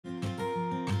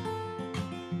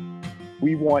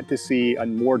We want to see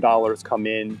more dollars come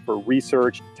in for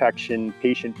research, detection,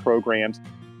 patient programs,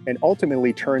 and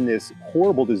ultimately turn this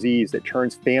horrible disease that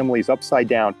turns families upside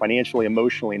down financially,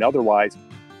 emotionally, and otherwise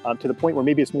to the point where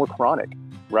maybe it's more chronic,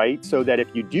 right? So that if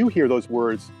you do hear those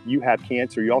words, you have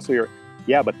cancer, you also hear,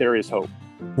 yeah, but there is hope.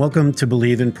 Welcome to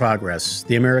Believe in Progress,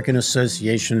 the American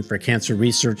Association for Cancer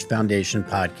Research Foundation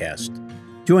podcast.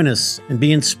 Join us and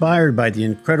be inspired by the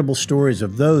incredible stories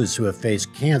of those who have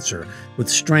faced cancer with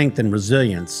strength and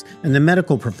resilience, and the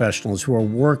medical professionals who are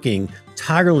working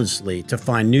tirelessly to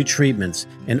find new treatments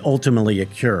and ultimately a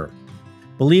cure.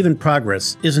 Believe in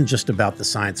Progress isn't just about the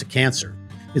science of cancer.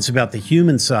 It's about the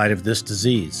human side of this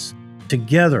disease.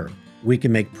 Together, we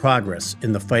can make progress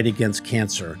in the fight against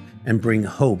cancer and bring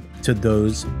hope to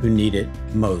those who need it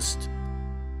most.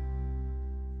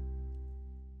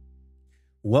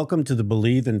 Welcome to the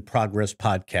Believe in Progress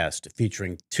podcast,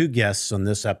 featuring two guests on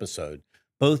this episode,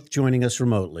 both joining us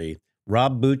remotely,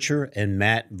 Rob Butcher and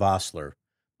Matt Vossler.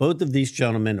 Both of these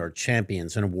gentlemen are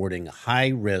champions in awarding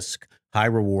high-risk,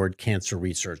 high-reward cancer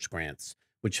research grants,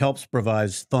 which helps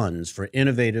provide funds for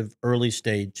innovative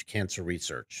early-stage cancer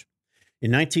research.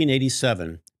 In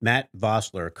 1987, Matt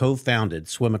Vossler co-founded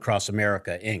Swim Across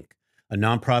America, Inc., a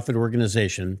nonprofit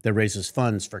organization that raises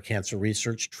funds for cancer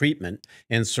research, treatment,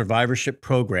 and survivorship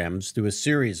programs through a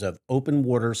series of open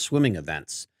water swimming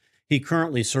events. He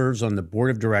currently serves on the board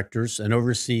of directors and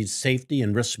oversees safety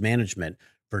and risk management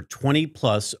for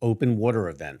 20-plus open water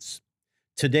events.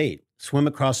 To date, Swim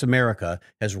Across America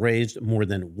has raised more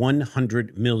than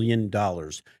 $100 million,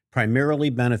 primarily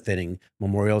benefiting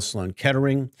Memorial Sloan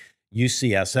Kettering,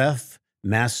 UCSF,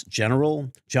 Mass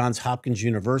General, Johns Hopkins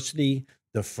University,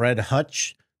 the Fred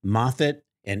Hutch, Moffitt,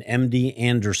 and MD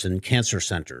Anderson Cancer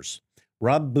Centers.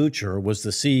 Rob Butcher was the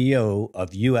CEO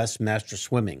of U.S. Master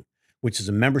Swimming, which is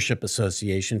a membership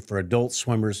association for adult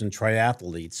swimmers and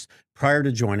triathletes, prior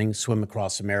to joining Swim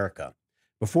Across America.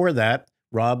 Before that,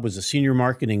 Rob was a senior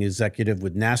marketing executive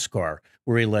with NASCAR,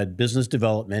 where he led business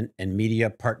development and media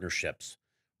partnerships.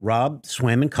 Rob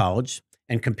swam in college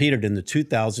and competed in the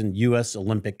 2000 U.S.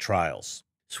 Olympic trials.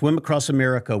 Swim Across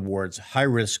America awards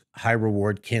high-risk,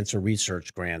 high-reward cancer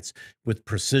research grants with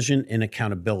precision and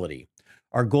accountability.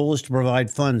 Our goal is to provide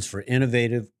funds for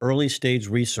innovative, early-stage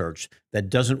research that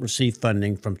doesn't receive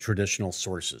funding from traditional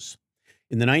sources.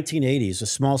 In the 1980s, a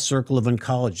small circle of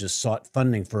oncologists sought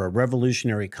funding for a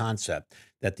revolutionary concept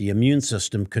that the immune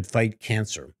system could fight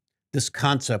cancer. This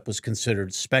concept was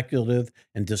considered speculative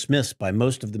and dismissed by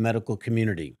most of the medical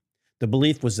community. The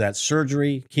belief was that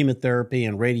surgery, chemotherapy,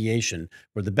 and radiation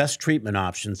were the best treatment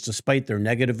options despite their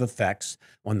negative effects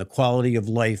on the quality of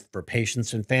life for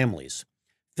patients and families.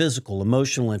 Physical,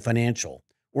 emotional, and financial.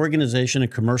 Organization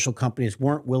and commercial companies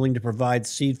weren't willing to provide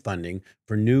seed funding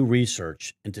for new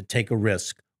research and to take a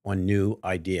risk on new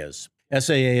ideas.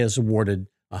 SAA has awarded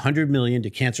 $100 million to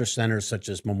cancer centers such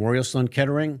as Memorial Sloan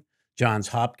Kettering, Johns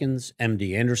Hopkins,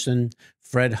 MD Anderson,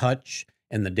 Fred Hutch,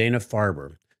 and the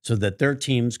Dana-Farber, so that their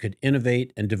teams could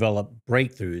innovate and develop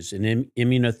breakthroughs in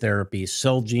immunotherapy,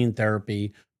 cell gene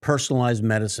therapy, personalized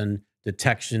medicine,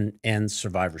 detection, and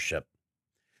survivorship.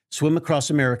 Swim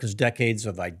Across America's decades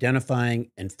of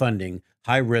identifying and funding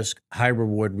high-risk,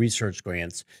 high-reward research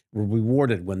grants were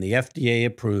rewarded when the FDA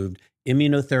approved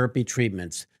immunotherapy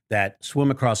treatments that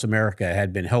Swim Across America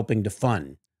had been helping to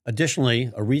fund.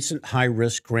 Additionally, a recent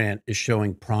high-risk grant is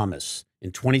showing promise.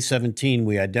 In 2017,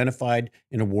 we identified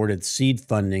and awarded seed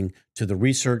funding to the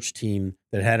research team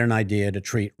that had an idea to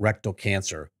treat rectal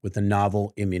cancer with a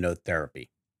novel immunotherapy.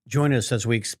 Join us as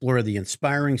we explore the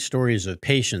inspiring stories of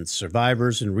patients,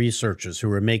 survivors, and researchers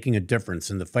who are making a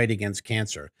difference in the fight against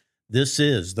cancer. This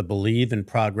is the Believe in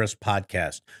Progress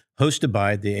podcast, hosted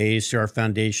by the AACR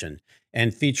Foundation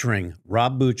and featuring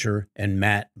Rob Butcher and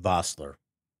Matt Vossler.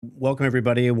 Welcome,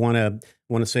 everybody. I want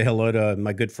to say hello to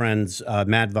my good friends,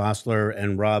 Matt Vossler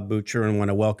and Rob Butcher, and want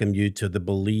to welcome you to the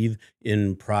Believe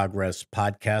in Progress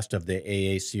podcast of the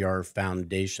AACR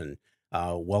Foundation.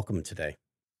 Welcome today.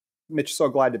 Mitch, so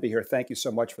glad to be here. Thank you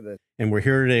so much for this. And we're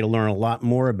here today to learn a lot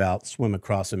more about Swim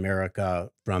Across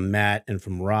America from Matt and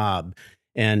from Rob.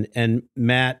 And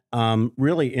Matt,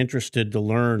 really interested to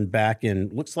learn back in,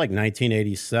 looks like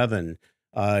 1987,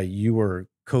 you were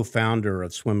co-founder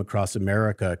of Swim Across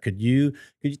America. Could you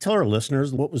tell our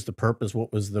listeners what was the purpose,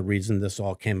 what was the reason this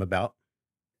all came about?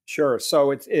 Sure.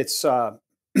 So it's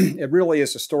it really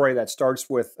is a story that starts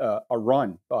with a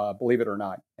run, believe it or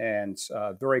not. And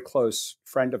a very close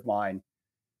friend of mine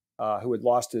who had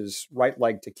lost his right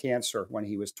leg to cancer when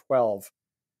he was 12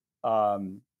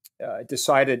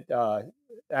 decided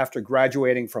after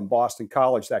graduating from Boston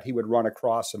College that he would run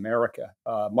across America,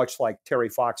 much like Terry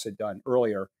Fox had done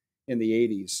earlier in the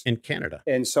 80s. In Canada.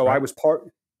 And so right? I was part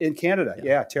in Canada.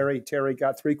 Yeah. Terry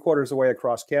got 3/4 of the way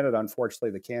across Canada.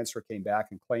 Unfortunately, the cancer came back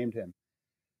and claimed him.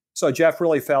 So Jeff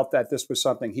really felt that this was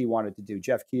something he wanted to do.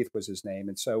 Jeff Keith was his name.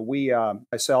 And so we,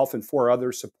 myself and 4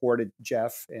 others supported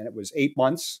Jeff, and it was 8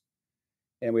 months.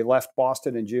 And we left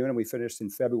Boston in June, and we finished in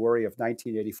February of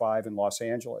 1985 in Los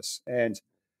Angeles. And,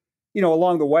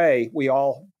 along the way, we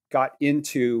all got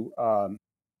into,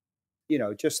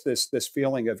 just this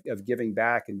feeling of giving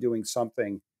back and doing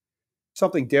something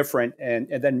different, and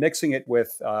then mixing it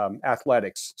with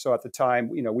athletics. So at the time,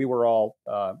 we all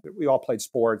played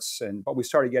sports, but we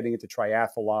started getting into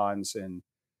triathlons,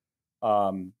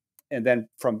 and then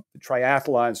from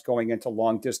triathlons going into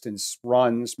long distance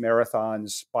runs,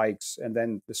 marathons, bikes, and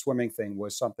then the swimming thing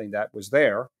was something that was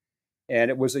there.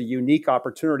 And it was a unique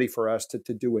opportunity for us to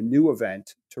do a new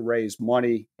event to raise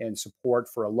money and support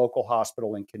for a local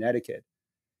hospital in Connecticut.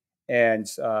 And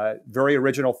very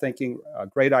original thinking,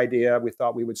 great idea. We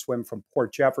thought we would swim from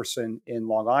Port Jefferson in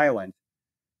Long Island,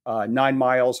 9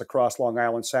 miles across Long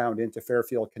Island Sound into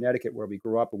Fairfield, Connecticut, where we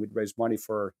grew up, and we'd raise money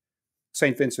for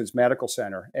St. Vincent's Medical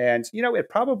Center. And, it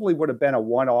probably would have been a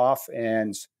one-off,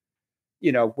 and,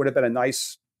 would have been a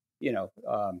nice,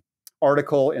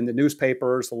 article in the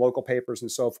newspapers, the local papers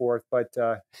and so forth. But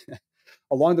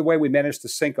along the way, we managed to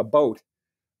sink a boat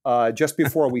just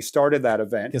before we started that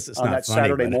event on that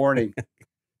Saturday morning.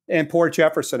 And Port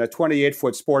Jefferson, a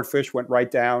 28-foot sport fish went right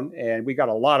down, and we got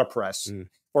a lot of press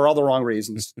for all the wrong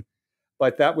reasons.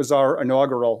 But that was our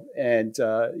inaugural, and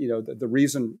the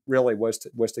reason really was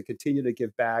to continue to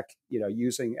give back,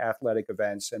 using athletic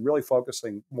events and really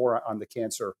focusing more on the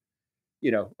cancer,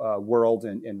 world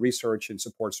and research and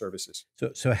support services.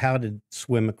 So how did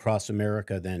Swim Across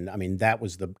America then? I mean, that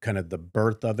was the kind of the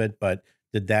birth of it, but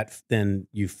did that then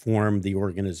you form the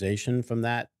organization from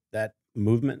that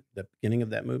movement, the beginning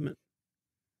of that movement?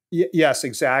 Yes,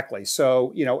 exactly.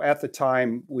 So, at the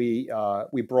time we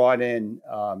brought in,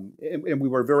 and we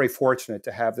were very fortunate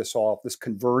to have this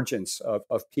convergence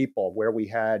of people, where we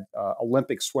had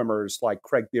Olympic swimmers like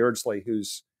Craig Beardsley,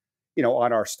 who's,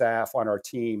 on our staff, on our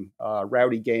team,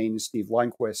 Rowdy Gaines, Steve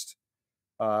Lundquist.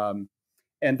 And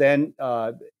then,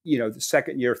 the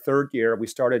second year, third year, we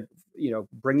started,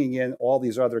 bringing in all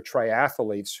these other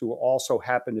triathletes who also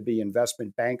happened to be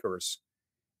investment bankers,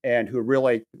 and who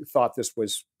really thought this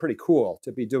was pretty cool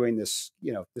to be doing this,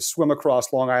 this swim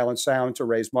across Long Island Sound to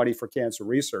raise money for cancer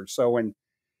research. So in,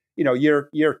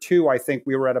 year 2, I think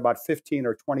we were at about $15,000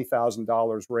 or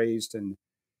 $20,000 raised, and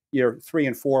year 3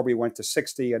 and 4, we went to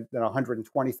 60 and then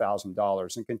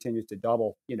 $120,000, and continued to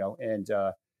double, and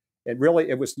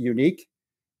it was unique.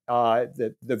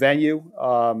 The venue,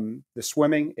 the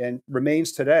swimming, and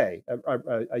remains today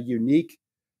a unique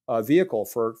vehicle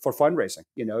for fundraising,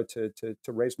 to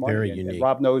raise money. Very and unique.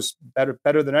 Rob knows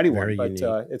better than anyone. Very but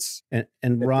unique.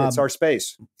 And Rob, it's our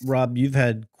space. Rob, you've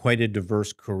had quite a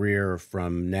diverse career,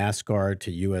 from NASCAR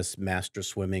to U.S. Master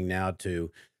Swimming, now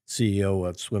to CEO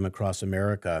of Swim Across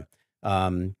America.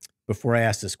 Before I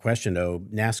ask this question, though,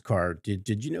 NASCAR,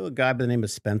 did you know a guy by the name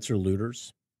of Spencer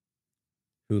Luters,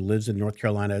 who lives in North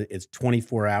Carolina? It's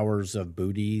 24 hours of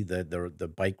booty,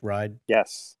 the bike ride.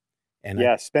 Yes. And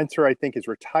Spencer, I think, is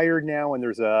retired now, and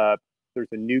there's a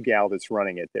new gal that's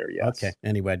running it there. Yes. Okay.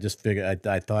 Anyway, I just figured,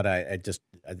 I thought I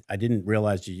didn't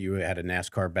realize you had a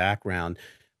NASCAR background,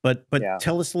 but yeah.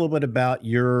 Tell us a little bit about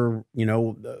your,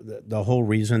 the whole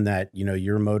reason that,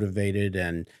 you're motivated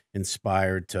and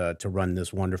inspired to run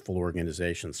this wonderful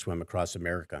organization, Swim Across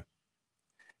America.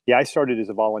 Yeah, I started as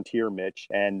a volunteer, Mitch,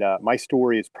 and my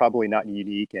story is probably not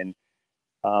unique, and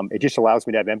it just allows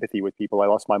me to have empathy with people. I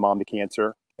lost my mom to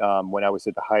cancer when I was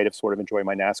at the height of sort of enjoying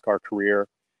my NASCAR career,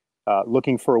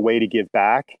 looking for a way to give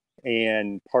back,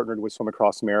 and partnered with Swim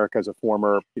Across America as a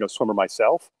former, swimmer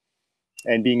myself,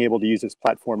 and being able to use this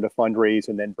platform to fundraise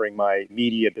and then bring my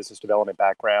media business development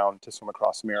background to Swim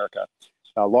Across America,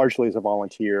 largely as a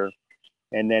volunteer.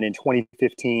 And then in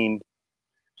 2015,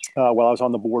 while I was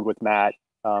on the board with Matt,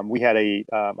 we had a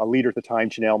leader at the time,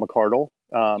 Janelle McCardle,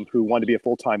 who wanted to be a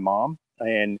full-time mom,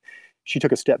 and she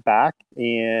took a step back,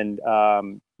 and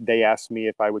they asked me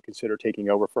if I would consider taking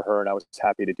over for her, and I was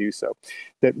happy to do so.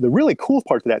 The really cool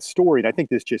part of that story, and I think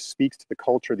this just speaks to the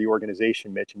culture of the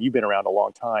organization, Mitch, and you've been around a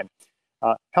long time.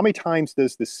 How many times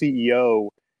does the CEO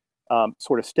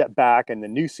sort of step back and the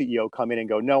new CEO come in and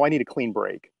go, no, I need a clean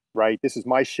break, right? This is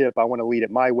my ship. I want to lead it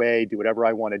my way, do whatever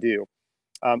I want to do.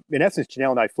 In essence,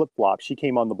 Janelle and I flip-flopped. She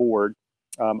came on the board.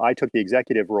 I took the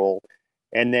executive role.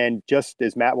 And then, just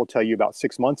as Matt will tell you, about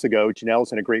 6 months ago,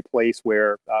 Janelle's in a great place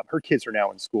where her kids are now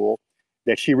in school,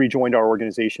 that she rejoined our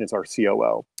organization as our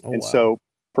COO. And wow. So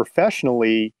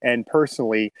professionally and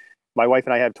personally, my wife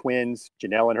and I have twins.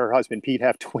 Janelle and her husband Pete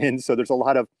have twins. So there's a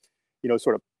lot of,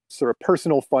 sort of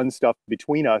personal fun stuff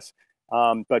between us.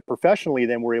 But professionally,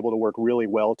 then we're able to work really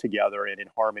well together and in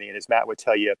harmony. And as Matt would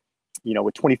tell you,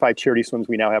 with 25 charity swims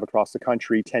we now have across the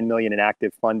country, 10 million in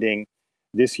active funding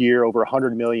this year, over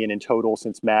 100 million in total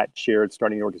since Matt shared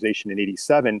starting the organization in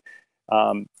 '87.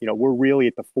 We're really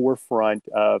at the forefront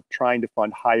of trying to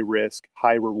fund high risk,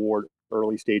 high reward,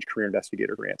 early stage career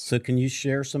investigator grants. So can you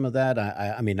share some of that?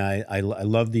 I mean, I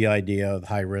love the idea of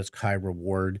high risk, high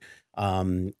reward.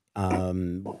 I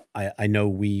know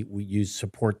we use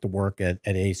support the work at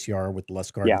ACR with the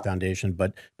Les Garden Yeah. Foundation,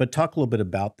 but talk a little bit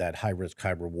about that high risk,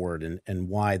 high reward and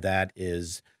why that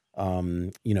is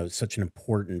such an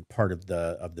important part of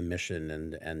the mission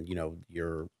and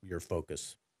your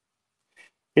focus.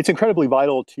 It's incredibly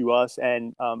vital to us.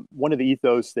 And one of the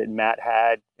ethos that Matt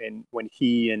had, and when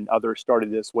he and others started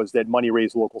this, was that money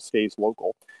raised local stays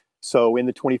local. So in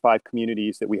the 25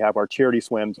 communities that we have our charity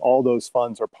swims, all those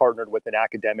funds are partnered with an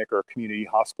academic or community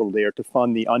hospital there to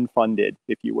fund the unfunded,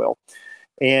 if you will.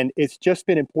 And it's just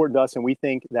been important to us. And we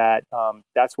think that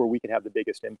that's where we can have the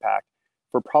biggest impact.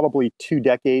 For probably 2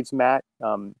 decades, Matt,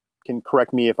 can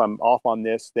correct me if I'm off on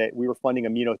this, that we were funding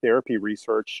immunotherapy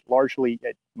research largely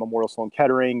at Memorial Sloan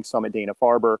Kettering, some at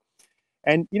Dana-Farber.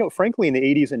 And, frankly, in the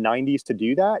 80s and 90s to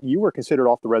do that, you were considered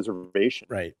off the reservation.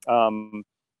 Right.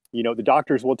 The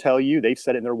doctors will tell you, they've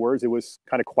said it in their words, it was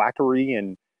kind of quackery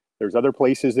and there's other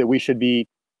places that we should be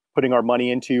putting our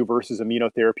money into versus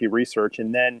immunotherapy research.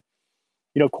 And then,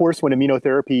 of course, when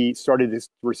immunotherapy started to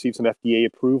receive some FDA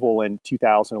approval in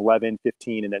 2011,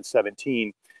 15, and then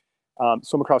 17,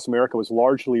 Swim Across America was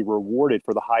largely rewarded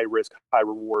for the high risk, high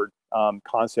reward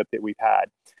concept that we've had.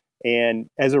 And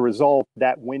as a result,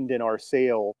 that wind in our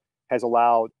sail has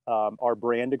allowed our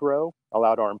brand to grow,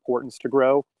 allowed our importance to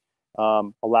grow,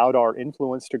 allowed our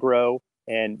influence to grow.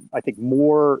 And I think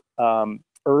more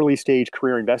early stage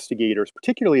career investigators,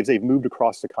 particularly as they've moved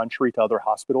across the country to other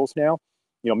hospitals now.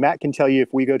 Matt can tell you if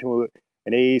we go to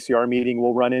an AACR meeting,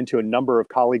 we'll run into a number of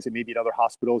colleagues that may be at other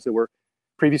hospitals that were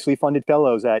previously funded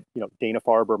fellows at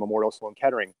Dana-Farber, Memorial Sloan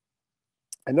Kettering.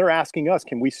 And they're asking us,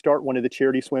 can we start one of the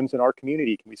charity swims in our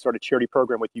community? Can we start a charity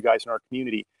program with you guys in our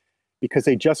community? Because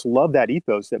they just love that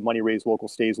ethos that money raised local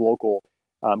stays local,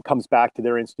 comes back to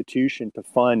their institution to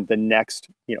fund the next,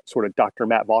 sort of Dr.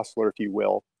 Matt Vossler, if you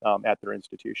will, at their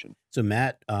institution. So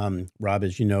Matt, Rob,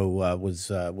 as you know,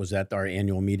 was at our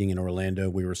annual meeting in Orlando.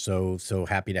 We were so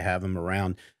happy to have him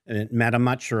around. And Matt, I'm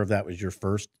not sure if that was your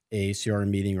first AACR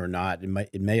meeting or not.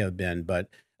 It may have been, but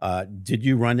did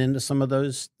you run into some of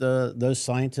those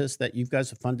scientists that you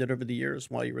guys have funded over the years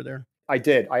while you were there? I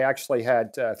did. I actually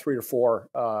had 3 or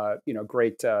 4,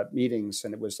 great meetings,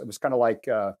 and it was kind of like,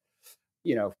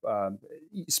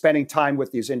 spending time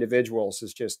with these individuals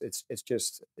is just it's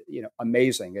just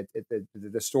amazing.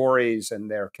 The stories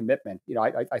and their commitment.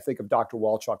 I think of Dr.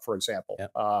 Walchuk, for example.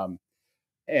 Yep.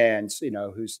 And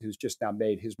who's just now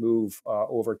made his move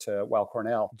over to Weill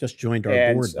Cornell. Just joined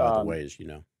our board, by the way, as you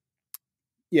know.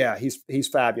 Yeah, he's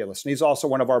fabulous, and he's also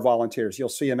one of our volunteers. You'll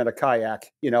see him in a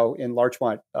kayak, in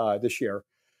Larchmont this year,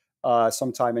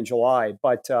 sometime in July.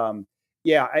 But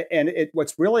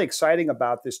what's really exciting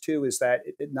about this too is that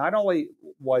it not only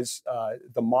was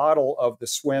the model of the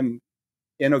swim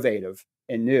innovative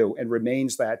and new and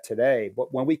remains that today,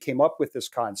 but when we came up with this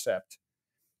concept,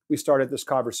 we started this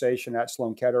conversation at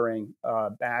Sloan Kettering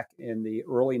back in the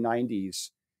early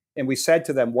 90s. And we said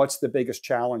to them, what's the biggest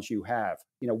challenge you have?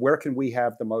 Where can we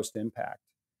have the most impact?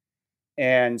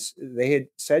 And they had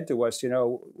said to us,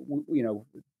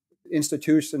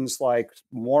 institutions like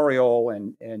Memorial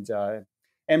and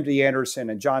MD Anderson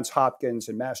and Johns Hopkins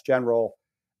and Mass General,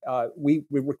 we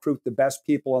recruit the best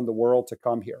people in the world to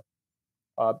come here,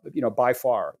 by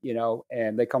far,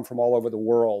 and they come from all over the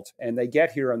world, and they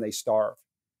get here and they starve.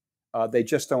 They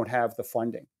just don't have the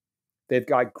funding. They've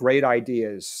got great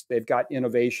ideas. They've got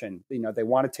innovation. They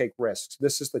want to take risks.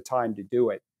 This is the time to do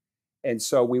it. And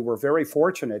so we were very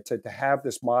fortunate to have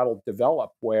this model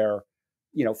develop where,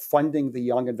 funding the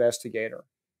young investigator,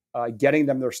 getting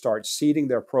them their start, seeding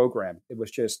their program. It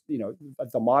was just,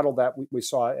 the model that we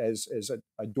saw as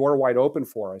a door wide open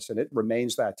for us, and it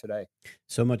remains that today.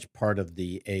 So much part of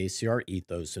the AACR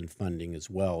ethos and funding as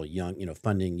well,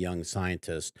 funding young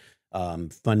scientists,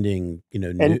 funding,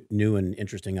 new and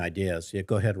interesting ideas. Yeah,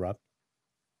 go ahead, Rob.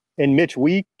 And Mitch,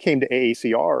 we came to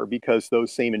AACR because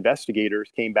those same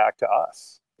investigators came back to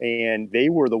us, and they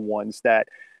were the ones that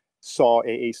saw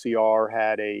AACR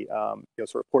had a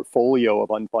sort of portfolio of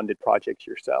unfunded projects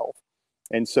yourself.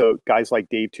 And so guys like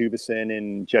Dave Tuvison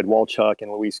and Jed Walchuk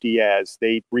and Luis Diaz,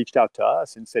 they reached out to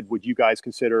us and said, would you guys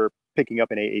consider picking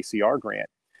up an AACR grant?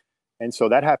 And so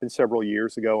that happened several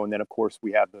years ago. And then, of course,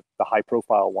 we have the high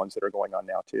profile ones that are going on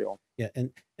now, too. Yeah,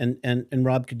 and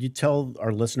Rob, could you tell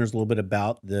our listeners a little bit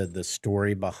about the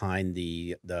story behind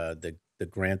the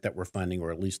grant that we're funding,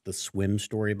 or at least the swim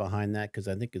story behind that? Because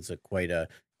I think it's quite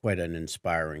an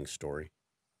inspiring story.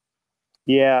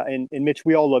 Yeah, and Mitch,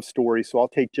 we all love stories, so I'll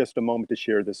take just a moment to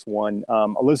share this one.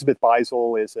 Elizabeth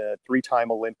Beisel is a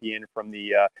three-time Olympian from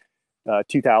the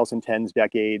 2010s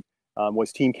decade,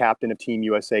 was team captain of Team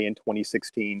USA in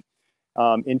 2016.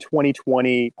 In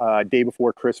 2020, day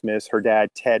before Christmas, her dad,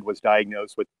 Ted, was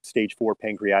diagnosed with stage 4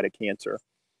 pancreatic cancer.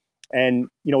 And,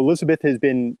 Elizabeth has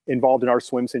been involved in our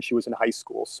swim since she was in high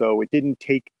school. So it didn't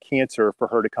take cancer for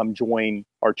her to come join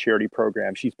our charity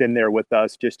program. She's been there with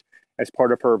us just as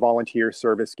part of her volunteer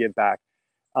service give back.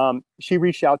 She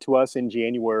reached out to us in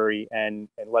January and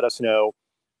let us know.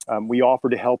 We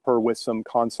offered to help her with some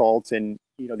consults, and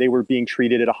they were being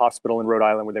treated at a hospital in Rhode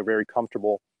Island where they're very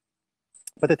comfortable.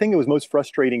 But the thing that was most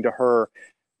frustrating to her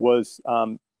was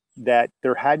that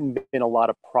there hadn't been a lot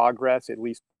of progress, at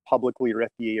least publicly or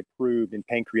FDA approved, in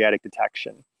pancreatic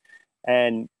detection.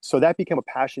 And so that became a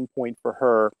passion point for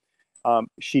her.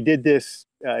 She did this,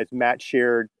 as Matt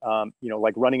shared,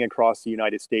 like running across the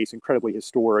United States, incredibly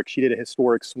historic. She did a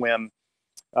historic swim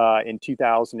in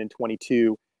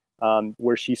 2022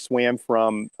 where she swam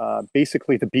from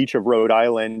basically the beach of Rhode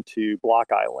Island to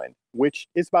Block Island, which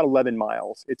is about 11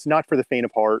 miles. It's not for the faint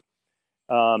of heart.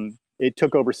 It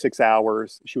took over 6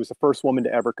 hours. She was the first woman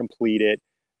to ever complete it.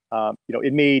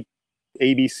 It made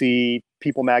ABC,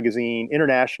 People Magazine,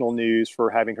 international news for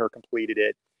having her completed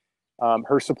it.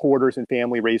 Her supporters and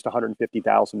family raised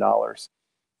 $150,000.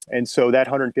 And so that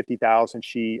 $150,000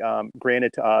 she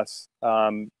granted to us.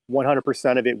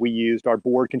 100% of it we used. Our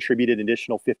board contributed an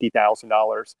additional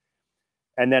 $50,000.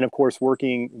 And then, of course,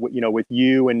 working with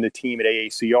you and the team at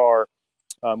AACR,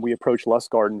 we approached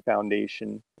Lustgarten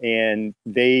Foundation, and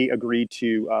they agreed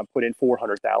to put in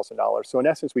 $400,000. So in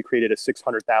essence, we created a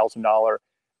 $600,000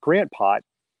 grant pot,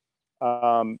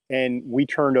 and we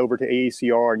turned over to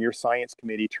AACR and your science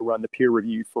committee to run the peer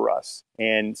review for us.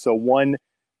 And so one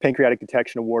pancreatic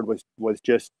detection award was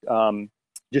just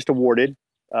awarded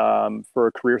for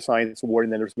a career science award,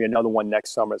 and then there's going to be another one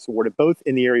next summer that's awarded both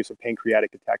in the areas of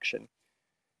pancreatic detection.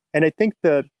 And I think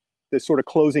the sort of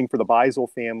closing for the Beisel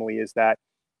family is that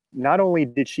not only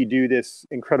did she do this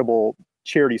incredible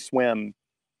charity swim,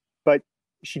 but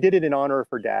she did it in honor of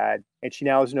her dad, and she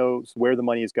now knows where the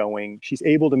money is going. She's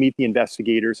able to meet the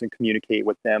investigators and communicate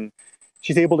with them.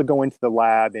 She's able to go into the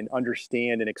lab and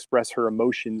understand and express her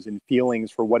emotions and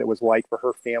feelings for what it was like for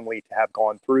her family to have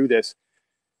gone through this,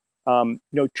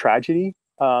 tragedy,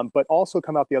 but also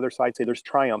come out the other side and say there's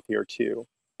triumph here too.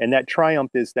 And that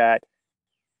triumph is that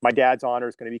my dad's honor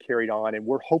is going to be carried on, and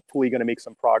we're hopefully going to make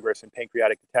some progress in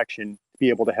pancreatic detection to be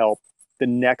able to help the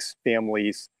next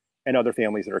families and other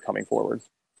families that are coming forward.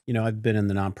 I've been in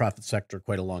the nonprofit sector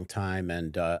quite a long time,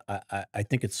 and I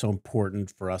think it's so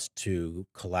important for us to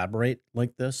collaborate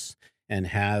like this and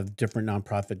have different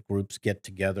nonprofit groups get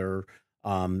together.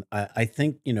 I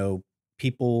think,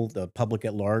 people, the public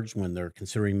at large, when they're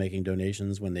considering making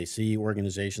donations, when they see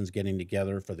organizations getting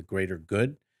together for the greater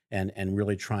good and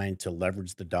really trying to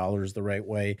leverage the dollars the right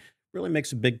way, really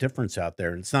makes a big difference out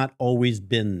there. It's not always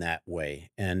been that way.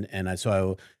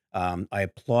 I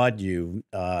applaud you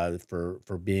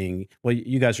for being, well,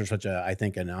 you guys are such I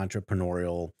think an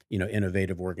entrepreneurial,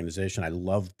 innovative organization. I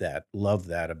love that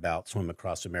about Swim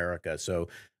Across America. So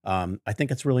I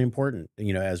think it's really important,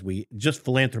 as we just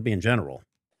philanthropy in general.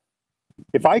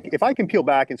 If I can peel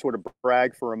back and sort of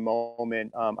brag for a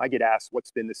moment, I get asked what's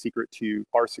been the secret to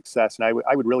our success, and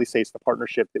I would really say it's the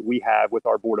partnership that we have with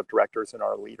our board of directors and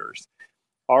our leaders.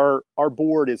 Our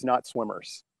board is not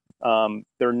swimmers.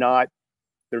 They're not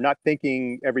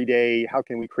thinking every day, how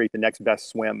can we create the next best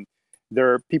swim?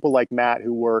 There are people like Matt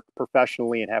who work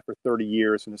professionally and have for 30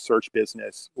 years in the search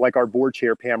business, like our board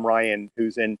chair, Pam Ryan,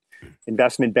 who's in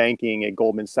investment banking at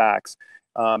Goldman Sachs.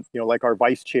 Like our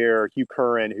vice chair, Hugh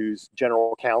Curran, who's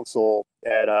general counsel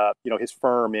at, his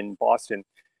firm in Boston.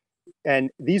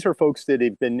 And these are folks that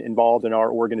have been involved in our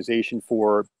organization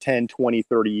for 10, 20,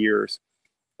 30 years.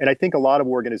 And I think a lot of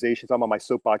organizations, I'm on my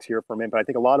soapbox here for a minute, but I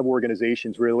think a lot of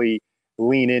organizations really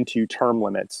lean into term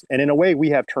limits. And in a way, we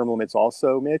have term limits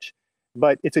also, Mitch,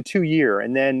 but it's a 2-year.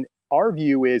 And then our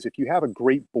view is if you have a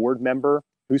great board member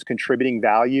who's contributing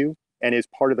value and is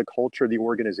part of the culture of the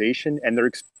organization and they're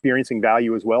experiencing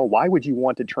value as well, why would you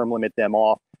want to term limit them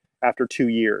off after 2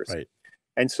 years? Right.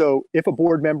 And so if a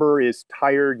board member is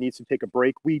tired, needs to take a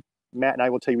break, Matt and I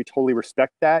will tell you, we totally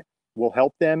respect that. We'll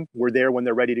help them. We're there when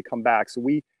they're ready to come back. So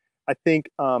I think,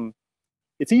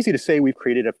 it's easy to say we've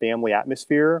created a family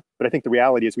atmosphere, but I think the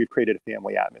reality is we've created a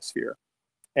family atmosphere.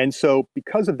 And so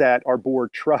because of that, our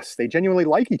board trusts, they genuinely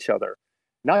like each other,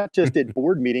 not just at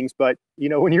board meetings, but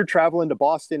when you're traveling to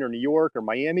Boston or New York or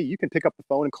Miami, you can pick up the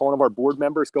phone and call one of our board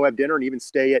members, go have dinner and even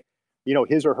stay at,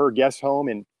 his or her guest home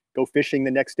and go fishing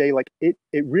the next day. Like it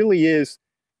really is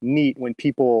neat when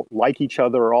people like each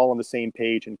other, are all on the same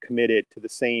page and committed to the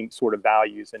same sort of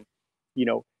values. And,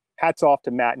 hats off to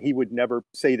Matt. And he would never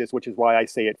say this, which is why I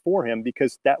say it for him,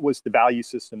 because that was the value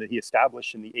system that he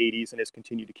established in the 80s and has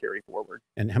continued to carry forward.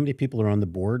 And how many people are on the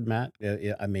board, Matt?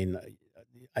 I mean,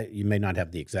 you may not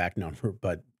have the exact number,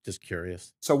 but just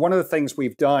curious. So one of the things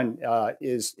we've done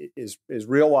is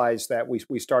realize that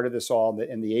we started this all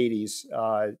in the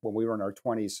 80s when we were in our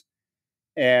 20s.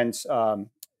 And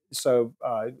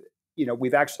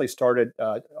we've actually started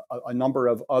a number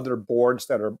of other boards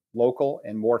that are local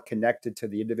and more connected to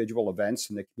the individual events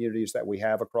and the communities that we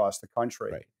have across the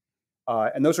country.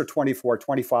 Right. And those are 24,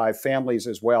 25 families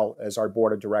as well as our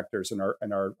board of directors and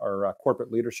our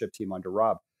corporate leadership team under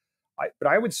Rob. But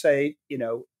I would say,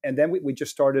 and then we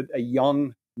just started a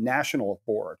young national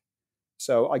board.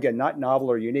 So again, not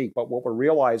novel or unique, but what we're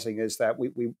realizing is that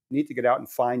we need to get out and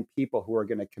find people who are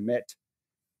going to commit.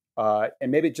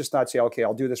 And maybe just not say, okay,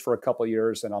 I'll do this for a couple of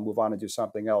years and I'll move on and do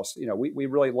something else. We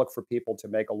really look for people to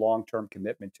make a long-term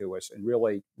commitment to us and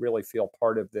really, really feel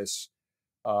part of this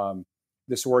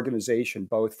this organization,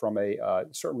 both from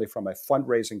certainly from a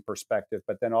fundraising perspective,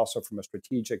 but then also from a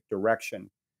strategic direction.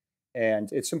 And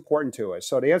it's important to us.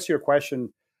 So to answer your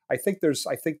question, I think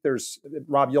there's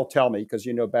Rob, you'll tell me because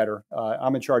you know better.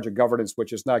 I'm in charge of governance,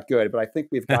 which is not good, but I think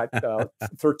we've got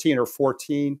 13 or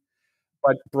 14.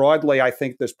 But broadly, I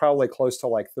think there's probably close to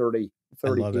like 30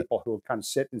 people who kind of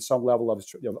sit in some level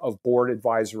of board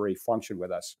advisory function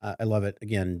with us. I love it.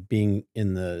 Again, being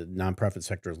in the nonprofit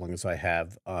sector as long as I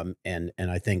have, and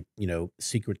I think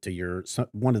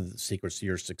one of the secrets to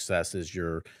your success is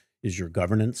your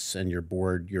governance and your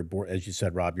board, as you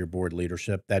said, Rob, your board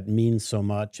leadership. That means so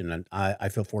much, and I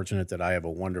feel fortunate that I have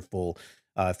a wonderful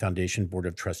foundation board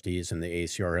of trustees, and the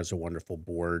ACR has a wonderful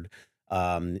board.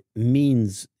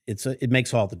 It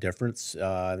makes all the difference,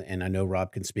 and I know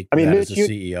Rob can speak to that as a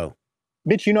CEO.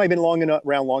 Mitch, I've been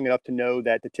around long enough to know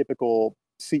that the typical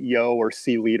CEO or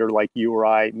C leader like you or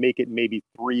I make it maybe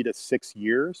 3 to 6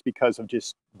 years because of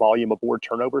just volume of board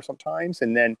turnover sometimes,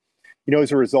 and then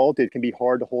as a result, it can be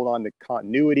hard to hold on to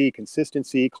continuity,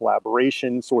 consistency,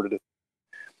 collaboration,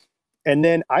 and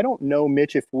then I don't know,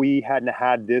 Mitch, if we hadn't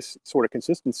had this sort of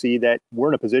consistency, that we're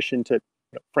in a position to,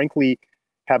 frankly,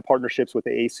 have partnerships with the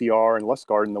ACR and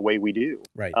Lustgarten the way we do.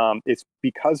 Right. It's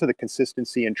because of the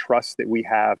consistency and trust that we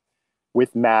have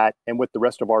with Matt and with the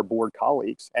rest of our board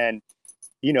colleagues. And,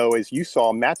 as you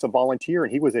saw, Matt's a volunteer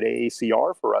and he was at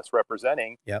AACR for us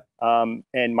representing. Yep.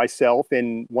 And myself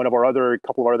and a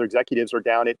couple of our other executives are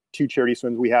down at 2 charity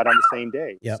swims we had on the same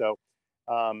day. Yep. So,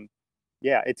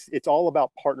 it's all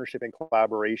about partnership and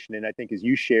collaboration. And I think as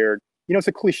you shared, it's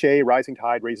a cliche, rising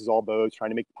tide raises all boats,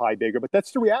 trying to make the pie bigger, but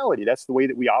that's the reality. That's the way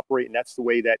that we operate. And that's the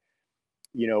way that,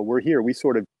 we're here. We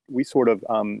sort of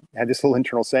had this little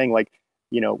internal saying, like,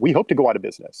 we hope to go out of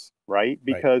business, right?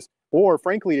 Or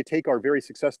frankly, to take our very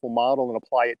successful model and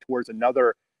apply it towards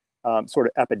another sort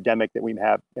of epidemic that we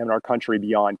have in our country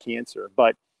beyond cancer.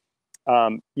 But,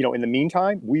 in the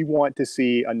meantime, we want to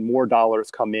see more dollars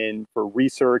come in for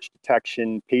research,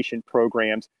 detection, patient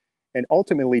programs, and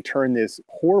ultimately turn this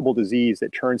horrible disease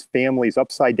that turns families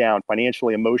upside down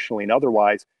financially, emotionally, and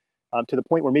otherwise to the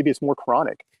point where maybe it's more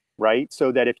chronic, right?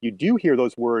 So that if you do hear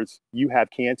those words, you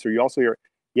have cancer, you also hear,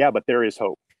 yeah, but there is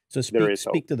hope. So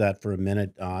speak to that for a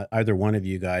minute. Either one of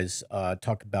you guys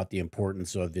talk about the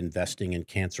importance of investing in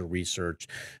cancer research.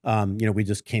 We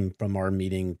just came from our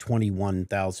meeting,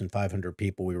 21,500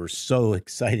 people. We were so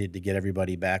excited to get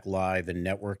everybody back live and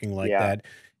networking like that.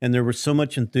 And there was so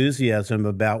much enthusiasm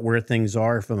about where things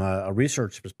are from a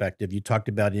research perspective. You talked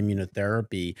about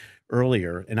immunotherapy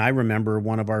earlier. And I remember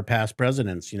one of our past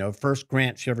presidents, first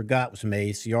grant she ever got was from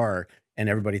AACR. And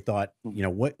everybody thought,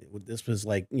 what this was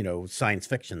like, science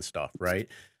fiction stuff, right?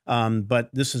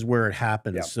 But this is where it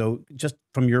happens. Yeah. So just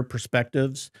from your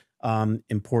perspectives,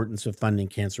 importance of funding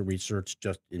cancer research,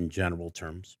 just in general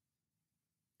terms.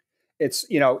 It's,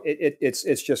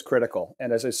 it's just critical.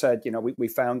 And as I said, we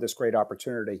found this great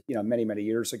opportunity, many, many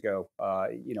years ago,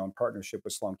 in partnership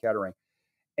with Sloan Kettering.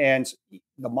 And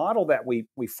the model that we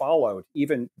followed,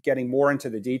 even getting more into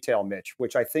the detail, Mitch,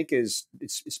 which I think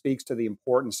speaks to the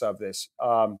importance of this.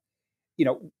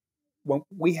 When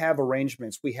we have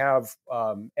arrangements, we have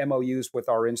MOUs with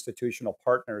our institutional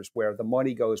partners where the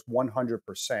money goes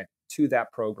 100% to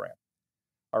that program.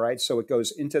 All right. So it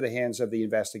goes into the hands of the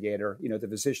investigator, the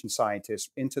physician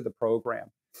scientist, into the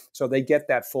program. So they get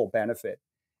that full benefit.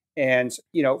 And,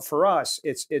 for us,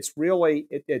 it's really,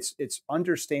 it's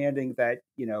understanding that,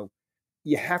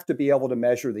 you have to be able to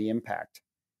measure the impact.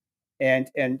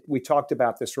 And we talked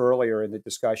about this earlier in the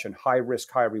discussion, high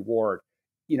risk, high reward.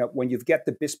 When you get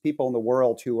the best people in the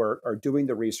world who are doing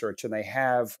the research and they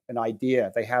have an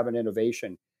idea, they have an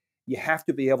innovation, you have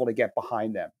to be able to get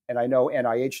behind them. And I know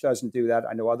NIH doesn't do that.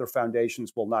 I know other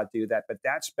foundations will not do that, but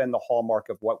that's been the hallmark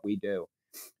of what we do.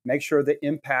 Make sure the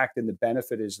impact and the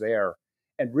benefit is there,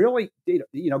 and really,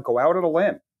 go out on a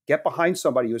limb, get behind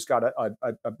somebody who's got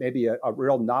maybe a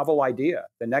real novel idea,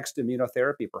 the next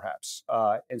immunotherapy, perhaps.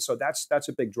 And so that's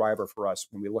a big driver for us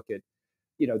when we look at,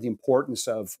 the importance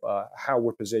of how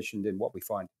we're positioned and what we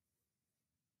fund.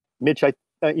 Mitch, in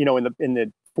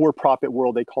the for-profit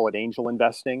world, they call it angel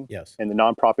investing. Yes. In the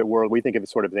nonprofit world, we think of it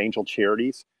sort of as angel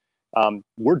charities.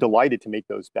 We're delighted to make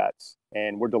those bets,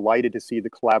 and we're delighted to see the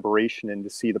collaboration and to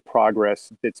see the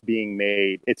progress that's being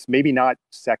made. It's maybe not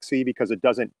sexy because it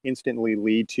doesn't instantly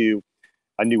lead to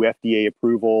a new FDA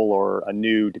approval or a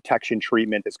new detection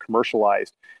treatment that's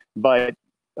commercialized, but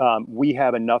we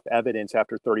have enough evidence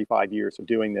after 35 years of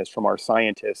doing this from our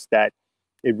scientists that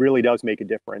it really does make a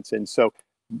difference. And so,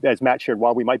 as Matt shared,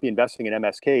 while we might be investing in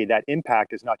MSK, that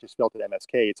impact is not just felt at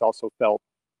MSK, it's also felt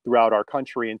throughout our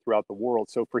country and throughout the world.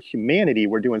 So for humanity,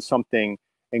 we're doing something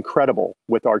incredible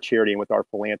with our charity and with our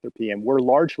philanthropy. And we're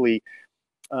largely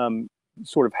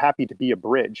sort of happy to be a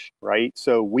bridge, right?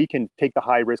 So we can take the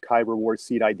high risk, high reward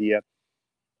seed idea.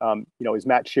 As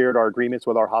Matt shared, our agreements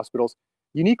with our hospitals,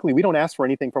 uniquely, we don't ask for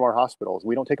anything from our hospitals.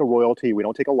 We don't take a royalty. We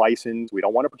don't take a license. We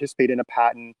don't want to participate in a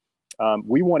patent.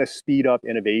 We want to speed up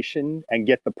innovation and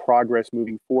get the progress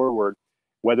moving forward,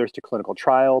 whether it's to clinical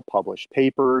trial, published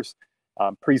papers,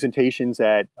 presentations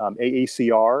at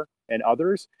AACR and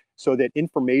others, so that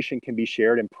information can be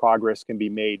shared and progress can be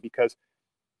made. Because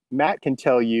Matt can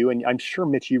tell you, and I'm sure,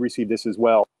 Mitch, you receive this as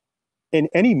well, in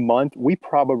any month, we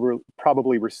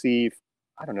probably receive,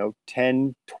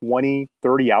 10, 20,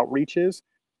 30 outreaches.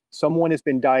 Someone has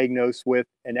been diagnosed with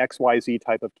an XYZ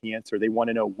type of cancer. They want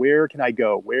to know, where can I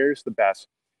go? Where's the best?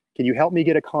 Can you help me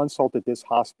get a consult at this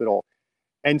hospital?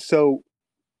 And so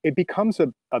it becomes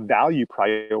a value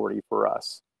priority for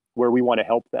us where we want to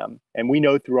help them. And we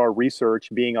know through our research,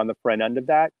 being on the front end of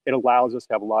that, it allows us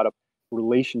to have a lot of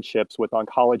relationships with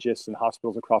oncologists and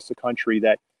hospitals across the country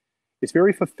that is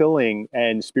very fulfilling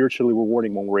and spiritually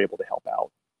rewarding when we're able to help out.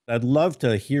 I'd love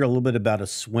to hear a little bit about a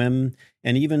swim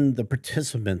and even the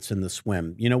participants in the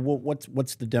swim.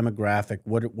 What's the demographic?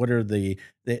 What are they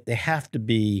have to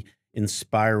be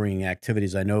inspiring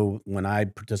activities. I know when I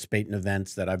participate in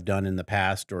events that I've done in the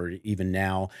past or even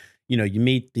now, you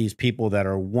meet these people that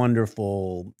are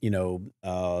wonderful,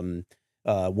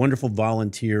 wonderful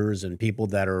volunteers and people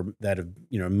that have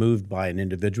moved by an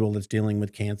individual that's dealing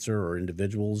with cancer or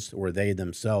individuals or they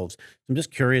themselves. I'm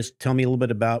just curious. Tell me a little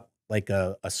bit about like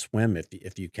a swim,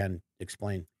 if you can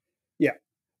explain. Yeah,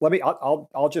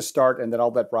 I'll just start and then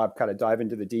I'll let Rob kind of dive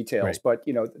into the details. Right. But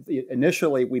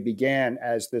initially we began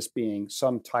as this being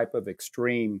some type of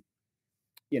extreme,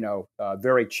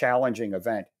 very challenging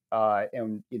event.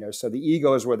 And so the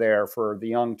egos were there for the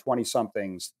young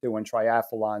 20-somethings doing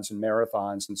triathlons and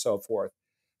marathons and so forth.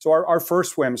 So our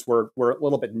first swims were a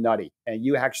little bit nutty, and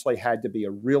you actually had to be a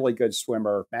really good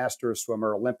swimmer, master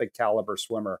swimmer, Olympic caliber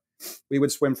swimmer. We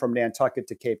would swim from Nantucket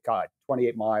to Cape Cod,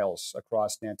 28 miles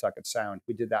across Nantucket Sound.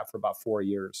 We did that for about 4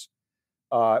 years.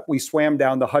 We swam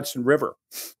down the Hudson River.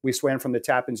 We swam from the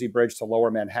Tappan Zee Bridge to Lower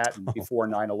Manhattan before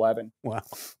 9/11. Wow.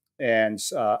 And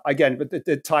again, but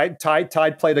the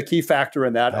tide played a key factor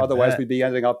in that. Otherwise, we'd be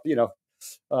ending up,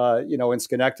 in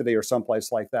Schenectady or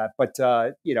someplace like that. But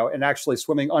and actually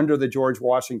swimming under the George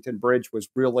Washington Bridge was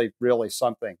really, really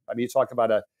something. I mean, you talk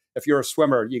about if you're a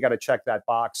swimmer, you got to check that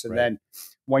box. And then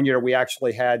one year we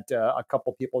actually had a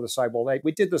couple people decide, well, hey,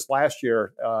 we did this last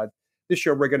year. This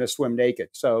year we're going to swim naked.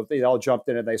 So they all jumped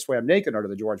in and they swam naked under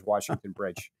the George Washington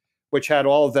Bridge, which had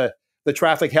all of the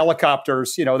traffic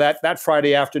helicopters, that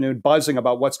Friday afternoon buzzing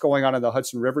about what's going on in the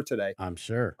Hudson River today. I'm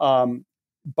sure.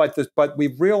 But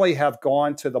we really have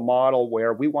gone to the model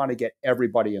where we want to get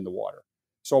everybody in the water.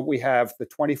 So we have the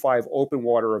 25 open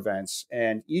water events,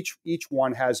 and each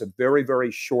one has a very,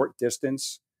 very short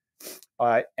distance.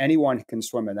 Anyone can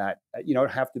swim in that. You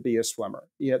don't have to be a swimmer.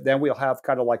 Then we'll have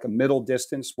kind of like a middle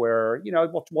distance where,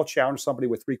 we'll challenge somebody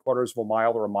with 3/4 of a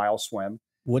mile or a mile swim.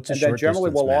 What's a and short then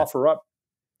generally distance, we'll Matt? offer up,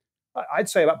 I'd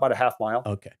say about a half mile.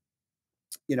 Okay.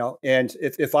 And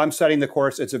if I'm setting the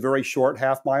course, it's a very short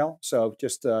half mile. So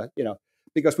just,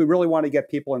 because we really want to get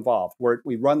people involved.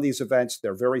 We run these events.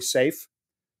 They're very safe.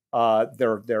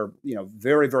 They're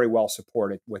very, very well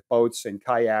supported with boats and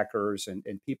kayakers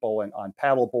and people on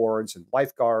paddle boards and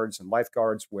lifeguards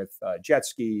with jet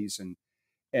skis,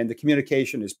 and the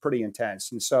communication is pretty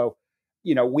intense. And so,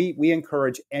 we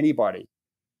encourage anybody,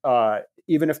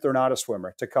 even if they're not a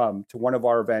swimmer, to come to one of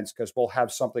our events, because we'll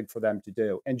have something for them to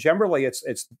do. And generally,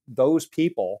 it's those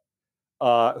people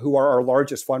who are our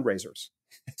largest fundraisers.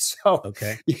 So,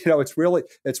 Okay. it's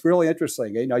really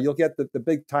interesting. You'll get the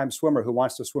big time swimmer who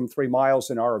wants to swim 3 miles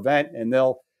in our event, and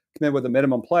they'll come in with a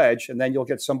minimum pledge, and then you'll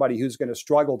get somebody who's going to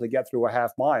struggle to get through a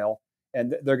half mile,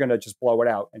 and they're going to just blow it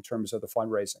out in terms of the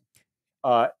fundraising.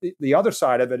 The other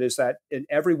side of it is that in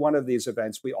every one of these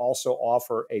events, we also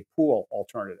offer a pool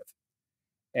alternative.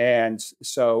 And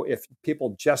so if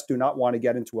people just do not want to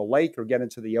get into a lake or get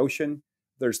into the ocean,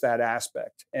 there's that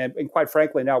aspect. And quite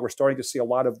frankly, now we're starting to see a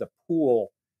lot of the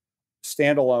pool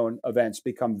standalone events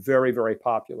become very, very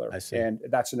popular. I see. And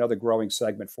that's another growing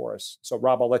segment for us. So,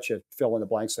 Rob, I'll let you fill in the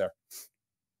blanks there.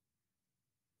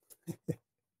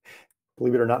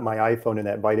 Believe it or not, my iPhone and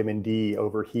that vitamin D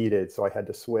overheated, so I had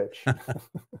to switch.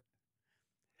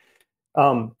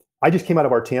 I just came out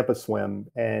of our Tampa swim,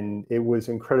 and it was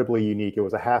incredibly unique. It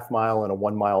was a half mile and a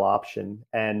 1 mile option.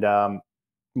 And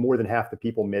more than half the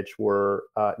people, Mitch, were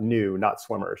new, not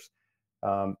swimmers.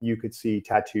 You could see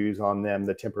tattoos on them,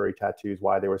 the temporary tattoos,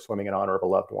 why they were swimming in honor of a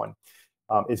loved one.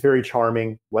 It's very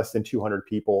charming, less than 200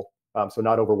 people, so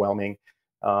not overwhelming.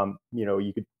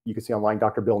 You could see online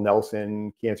Dr. Bill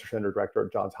Nelson, Cancer Center Director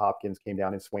at Johns Hopkins, came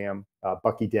down and swam.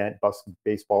 Bucky Dent,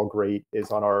 baseball great,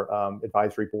 is on our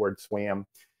advisory board, swam.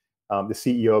 The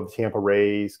CEO of the Tampa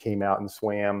Rays came out and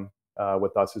swam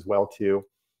with us as well, too.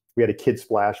 We had a kid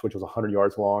splash, which was 100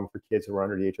 yards long for kids who were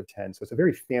under the age of 10. So it's a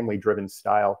very family-driven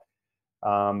style.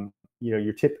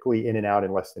 You're typically in and out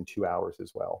in less than 2 hours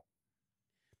as well.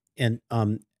 And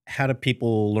how do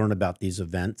people learn about these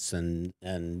events, and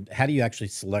how do you actually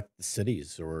select the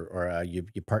cities, or you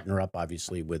partner up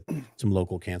obviously with some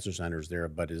local cancer centers there,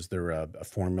 but is there a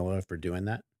formula for doing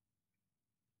that?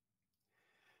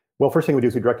 Well, first thing we do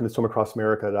is we direct them to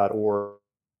swimacrossamerica.org,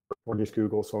 or just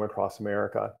Google Swim Across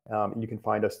America. And you can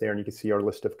find us there, and you can see our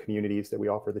list of communities that we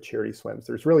offer the charity swims.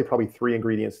 There's really probably 3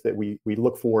 ingredients that we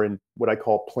look for in what I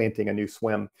call planting a new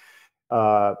swim.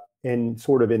 And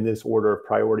sort of in this order of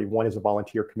priority, one is a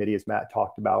volunteer committee, as Matt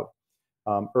talked about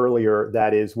earlier,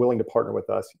 that is willing to partner with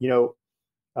us.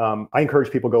 I encourage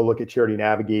people to go look at Charity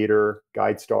Navigator,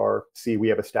 GuideStar. See, we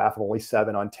have a staff of only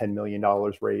 7 on $10 million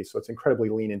raised. So it's incredibly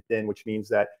lean and thin, which means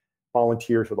that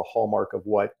volunteers are the hallmark of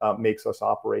what makes us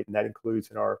operate. And that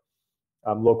includes in our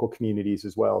local communities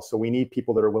as well. So we need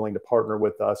people that are willing to partner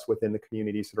with us within the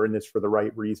communities that are in this for the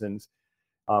right reasons,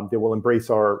 that will embrace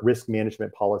our risk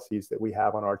management policies that we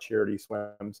have on our charity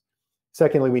swims.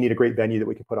 Secondly, we need a great venue that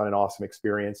we can put on an awesome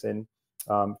experience in,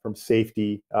 from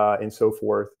safety and so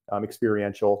forth,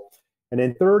 experiential. And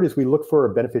then third is we look for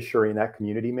a beneficiary in that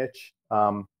community, Mitch.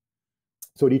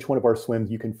 So at each one of our swims,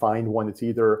 you can find one that's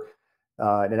either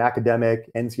an academic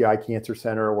NCI cancer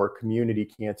center or community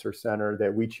cancer center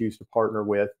that we choose to partner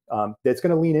with, that's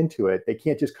going to lean into it. They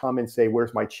can't just come and say,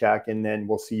 "Where's my check?" and then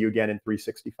we'll see you again in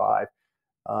 365.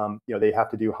 They have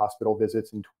to do hospital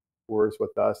visits and tours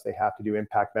with us. They have to do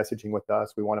impact messaging with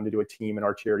us. We want them to do a team in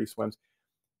our charity swims.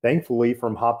 Thankfully,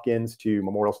 from Hopkins to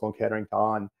Memorial Sloan Kettering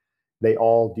on, they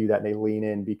all do that, and they lean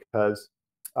in because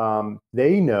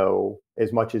they know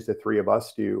as much as the 3 of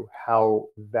us do how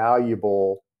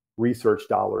valuable research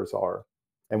dollars are.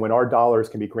 And when our dollars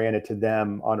can be granted to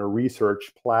them on a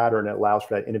research platter, and it allows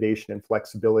for that innovation and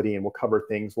flexibility, and we'll cover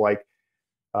things like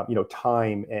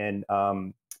time and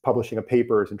publishing of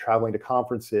papers and traveling to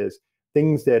conferences,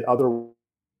 things that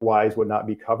otherwise would not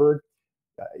be covered.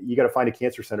 You got to find a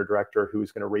cancer center director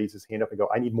who's going to raise his hand up and go,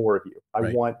 "I need more of you. I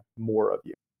Right. want more of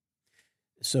you."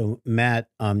 So, Matt,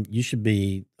 you should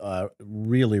be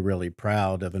really, really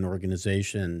proud of an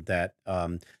organization that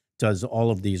does all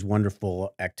of these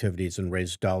wonderful activities and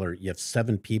raise dollar. You have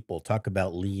 7 people. Talk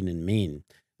about lean and mean.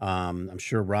 I'm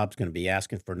sure Rob's going to be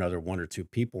asking for another 1 or 2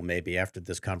 people maybe after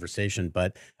this conversation.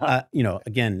 But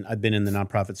again, I've been in the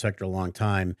nonprofit sector a long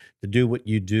time. To do what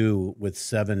you do with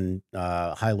 7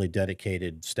 highly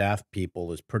dedicated staff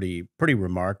people is pretty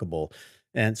remarkable.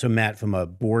 And so, Matt, from a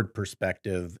board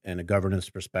perspective and a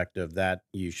governance perspective, that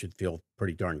you should feel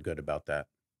pretty darn good about that.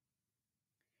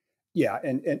 Yeah,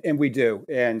 and we do.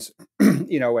 And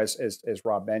as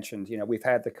Rob mentioned, we've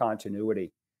had the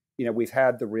continuity. We've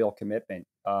had the real commitment,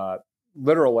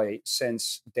 literally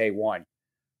since day one.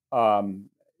 When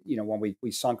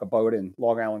we sunk a boat in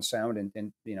Long Island Sound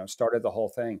and started the whole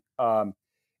thing.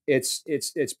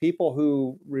 It's people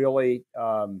who really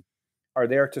are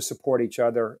there to support each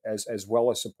other as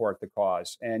well as support the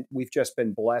cause. And we've just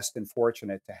been blessed and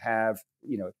fortunate to have,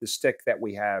 the stick that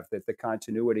we have, that the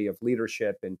continuity of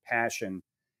leadership and passion,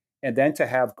 and then to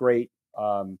have great,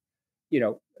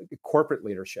 corporate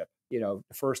leadership.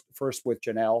 First with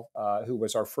Janelle, who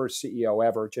was our first CEO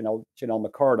ever, Janelle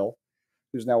McCardle,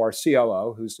 who's now our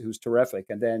COO, who's terrific.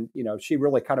 And then, she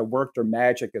really kind of worked her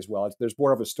magic as well. There's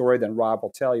more of a story than Rob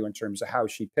will tell you in terms of how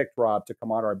she picked Rob to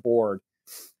come on our board,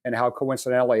 and how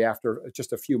coincidentally, after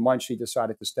just a few months, she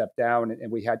decided to step down,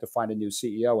 and we had to find a new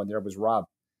CEO. And there was Rob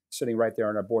sitting right there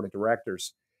on our board of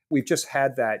directors. We've just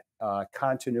had that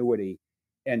continuity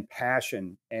and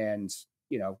passion, and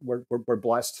we're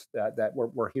blessed that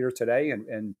we're here today,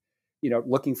 and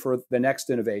looking for the next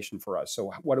innovation for us.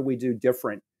 So what do we do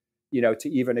different, to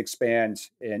even expand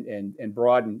and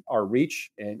broaden our reach,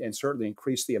 and certainly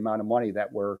increase the amount of money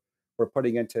that we're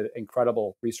putting into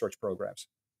incredible research programs.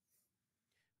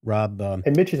 Rob,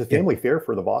 and Mitch, is a family affair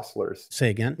for the Vosslers.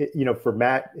 Say again. For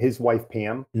Matt, his wife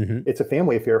Pam, it's a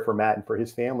family affair for Matt and for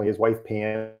his family. His wife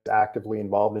Pam is actively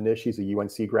involved in this. She's a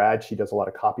UNC grad. She does a lot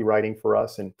of copywriting for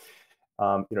us, and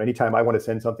anytime I want to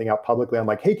send something out publicly, I'm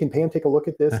like, hey, can Pam take a look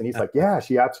at this? And he's like, yeah,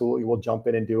 she absolutely will jump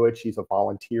in and do it. She's a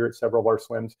volunteer at several of our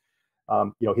swims.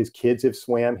 His kids have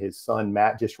swam. His son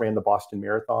Matt just ran the Boston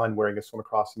Marathon wearing a Swim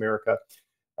Across America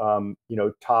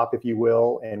top, if you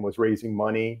will, and was raising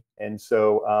money. And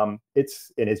so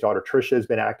and his daughter Trisha has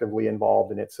been actively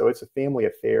involved in it. So it's a family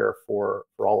affair for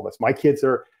all of us. My kids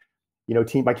are,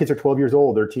 my kids are 12 years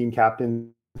old. They're team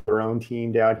captains, their own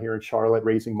team down here in Charlotte,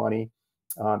 raising money,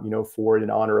 for it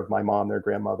in honor of my mom, their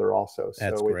grandmother also. So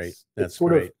that's great. That's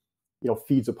sort great. Of,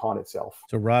 feeds upon itself.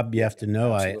 So Rob, you have to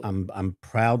know, I'm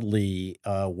proudly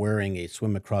wearing a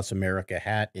Swim Across America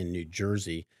hat in New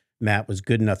Jersey. Matt was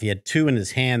good enough. He had two in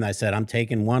his hand. I said, I'm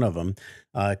taking one of them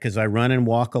because I run and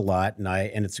walk a lot,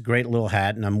 and it's a great little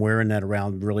hat, and I'm wearing that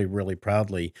around really, really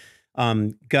proudly.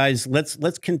 Guys,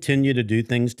 let's continue to do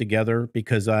things together,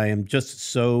 because I am just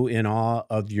so in awe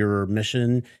of your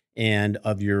mission and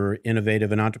of your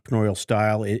innovative and entrepreneurial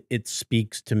style. It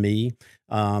speaks to me.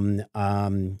 I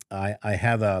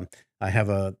have a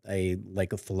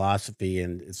philosophy,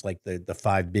 and it's like the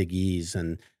 5 big E's,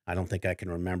 and I don't think I can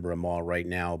remember them all right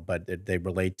now, but they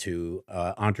relate to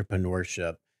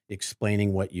entrepreneurship,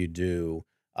 explaining what you do,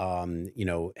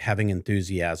 having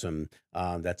enthusiasm.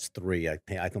 That's 3.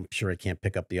 I'm sure I can't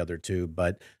pick up the other 2,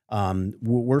 but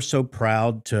we're so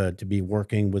proud to be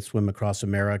working with Swim Across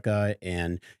America,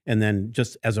 and then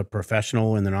just as a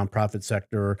professional in the nonprofit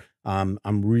sector, I'm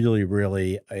really,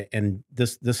 really, and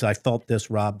this I felt this,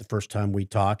 Rob, the first time we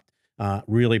talked.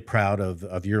 Really proud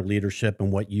of your leadership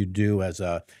and what you do as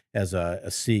a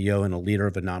CEO and a leader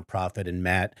of a nonprofit. And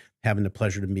Matt, having the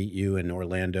pleasure to meet you in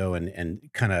Orlando, and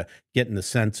kind of getting the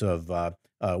sense of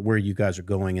where you guys are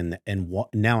going, and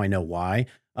now I know why.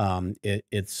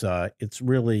 It's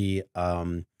really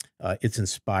it's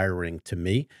inspiring to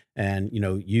me. And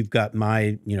you've got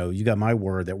my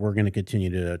word that we're going to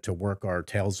continue to work our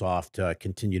tails off to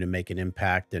continue to make an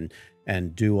impact and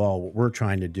do all what we're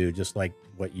trying to do, just like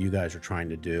what you guys are trying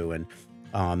to do. And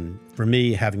for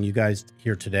me, having you guys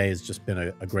here today has just been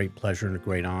a great pleasure and a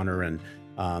great honor. And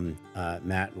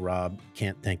Matt and Rob,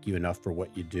 can't thank you enough for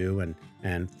what you do,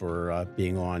 and for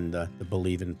being on the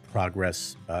Believe in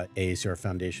Progress AACR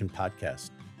Foundation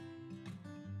podcast.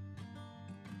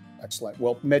 Excellent.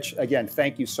 Well, Mitch, again,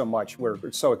 thank you so much. We're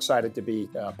so excited to be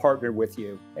partnered with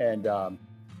you. And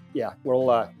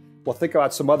we'll think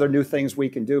about some other new things we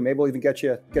can do. Maybe we'll even get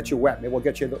you wet. Maybe we'll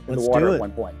get you in the water at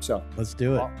one point. So let's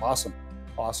do it. Awesome.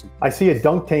 I see a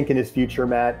dunk tank in his future,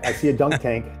 Matt. I see a dunk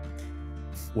tank.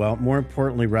 Well, more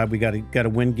importantly, Rob, we got to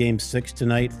win Game 6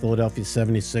 tonight. Philadelphia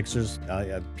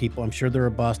 76ers. People, I'm sure there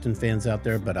are Boston fans out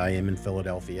there, but I am in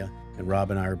Philadelphia, and Rob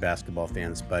and I are basketball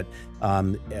fans. But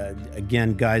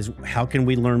again, guys, how can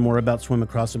we learn more about Swim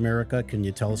Across America? Can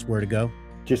you tell us where to go?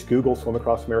 Just Google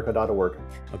swimacrossamerica.org.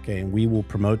 Okay, and we will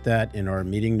promote that in our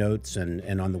meeting notes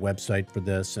and on the website for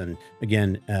this. And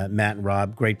again, Matt and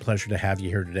Rob, great pleasure to have you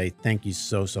here today. Thank you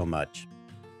so much.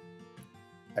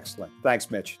 Excellent.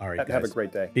 Thanks, Mitch. All right, guys. Have a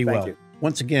great day. Be well. You.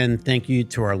 Once again, thank you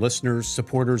to our listeners,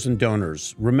 supporters, and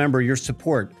donors. Remember, your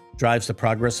support drives the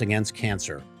progress against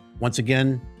cancer. Once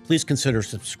again, please consider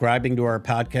subscribing to our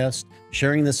podcast,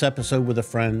 sharing this episode with a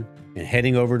friend, and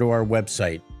heading over to our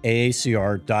website,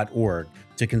 aacr.org,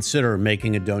 to consider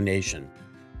making a donation.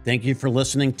 Thank you for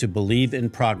listening to Believe in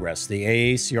Progress, the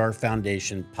AACR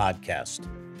Foundation podcast.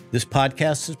 This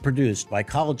podcast is produced by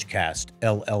CollegeCast,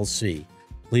 LLC.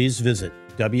 Please visit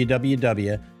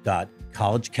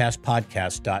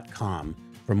www.collegecastpodcast.com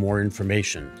for more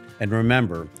information. And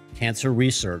remember, cancer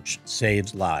research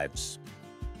saves lives.